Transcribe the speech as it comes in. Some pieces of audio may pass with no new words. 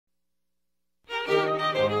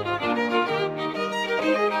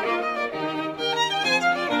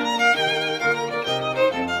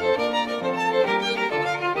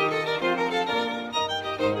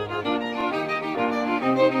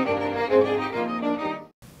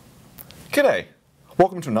G'day!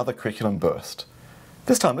 Welcome to another curriculum burst.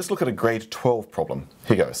 This time let's look at a grade 12 problem.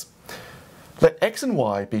 Here goes. Let x and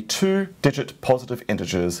y be two-digit positive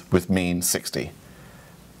integers with mean 60.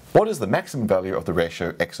 What is the maximum value of the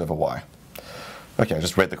ratio x over y? Okay, I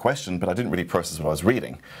just read the question, but I didn't really process what I was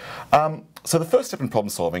reading. So the first step in problem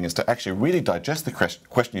solving is to actually really digest the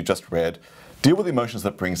question you just read, deal with the emotions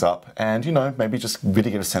that it brings up, and maybe just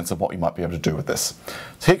really get a sense of what you might be able to do with this.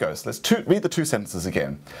 So here goes. Let's read the two sentences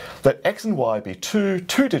again. Let x and y be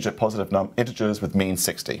two-digit positive integers with mean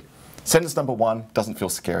 60. Sentence number one doesn't feel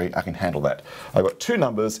scary. I can handle that. I've got two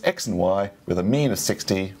numbers, x and y, with a mean of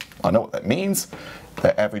 60. I know what that means.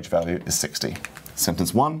 Their average value is 60.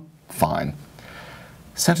 Sentence one, fine.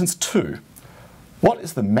 Sentence two, what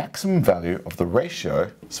is the maximum value of the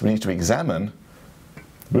ratio? So we need to examine,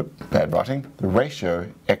 bad writing, the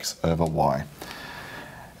ratio x over y.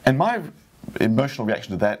 And my emotional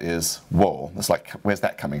reaction to that is, whoa, it's like, where's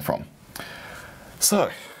that coming from?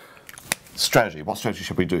 So, strategy, what strategy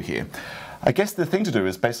should we do here? I guess the thing to do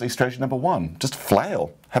is basically strategy number one, just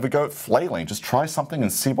flail. Have a go at flailing, just try something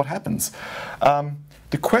and see what happens.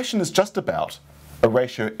 The question is just about a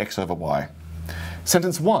ratio x over y.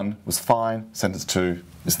 Sentence one was fine, sentence two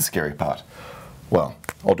is the scary part. Well,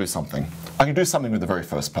 I'll do something. I can do something with the very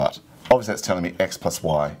first part. Obviously that's telling me x plus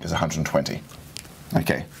y is 120.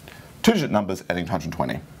 Okay, two-digit numbers adding to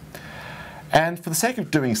 120. And for the sake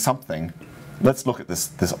of doing something, let's look at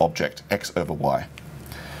this object, x over y.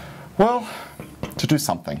 Well, to do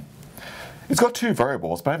something. It's got two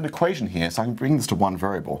variables, but I have an equation here, so I can bring this to one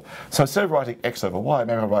variable. So instead of writing x over y,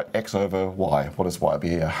 maybe I'll write x over y. What is y? It'll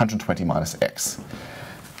be 120 minus x.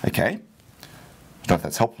 Okay. I don't know if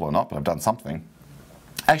that's helpful or not, but I've done something.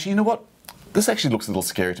 Actually, you know what? This actually looks a little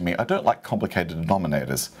scary to me. I don't like complicated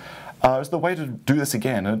denominators. Is the way to do this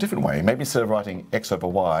again in a different way? Maybe instead of writing x over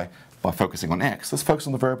y by focusing on x, let's focus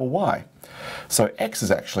on the variable y. So x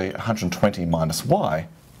is actually 120 minus y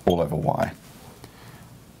all over y.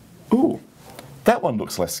 Ooh. That one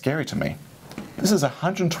looks less scary to me. This is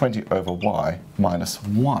 120 over y minus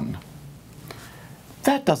 1.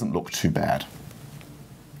 That doesn't look too bad.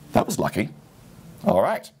 That was lucky. All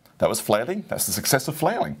right, that was flailing. That's the success of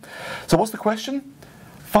flailing. So what's the question?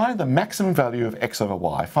 Find the maximum value of x over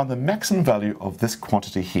y. Find the maximum value of this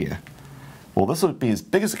quantity here. Well, this will be as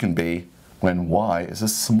big as it can be when y is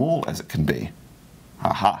as small as it can be.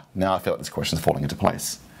 Aha, now I feel like this question is falling into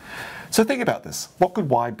place. So think about this. What could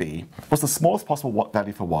y be? What's the smallest possible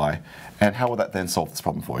value for y? And how will that then solve this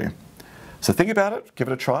problem for you? So think about it, give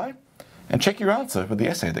it a try, and check your answer with the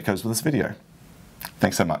essay that goes with this video.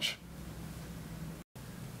 Thanks so much.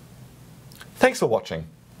 Thanks for watching.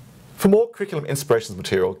 For more curriculum inspirations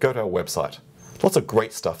material, go to our website. Lots of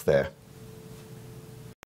great stuff there.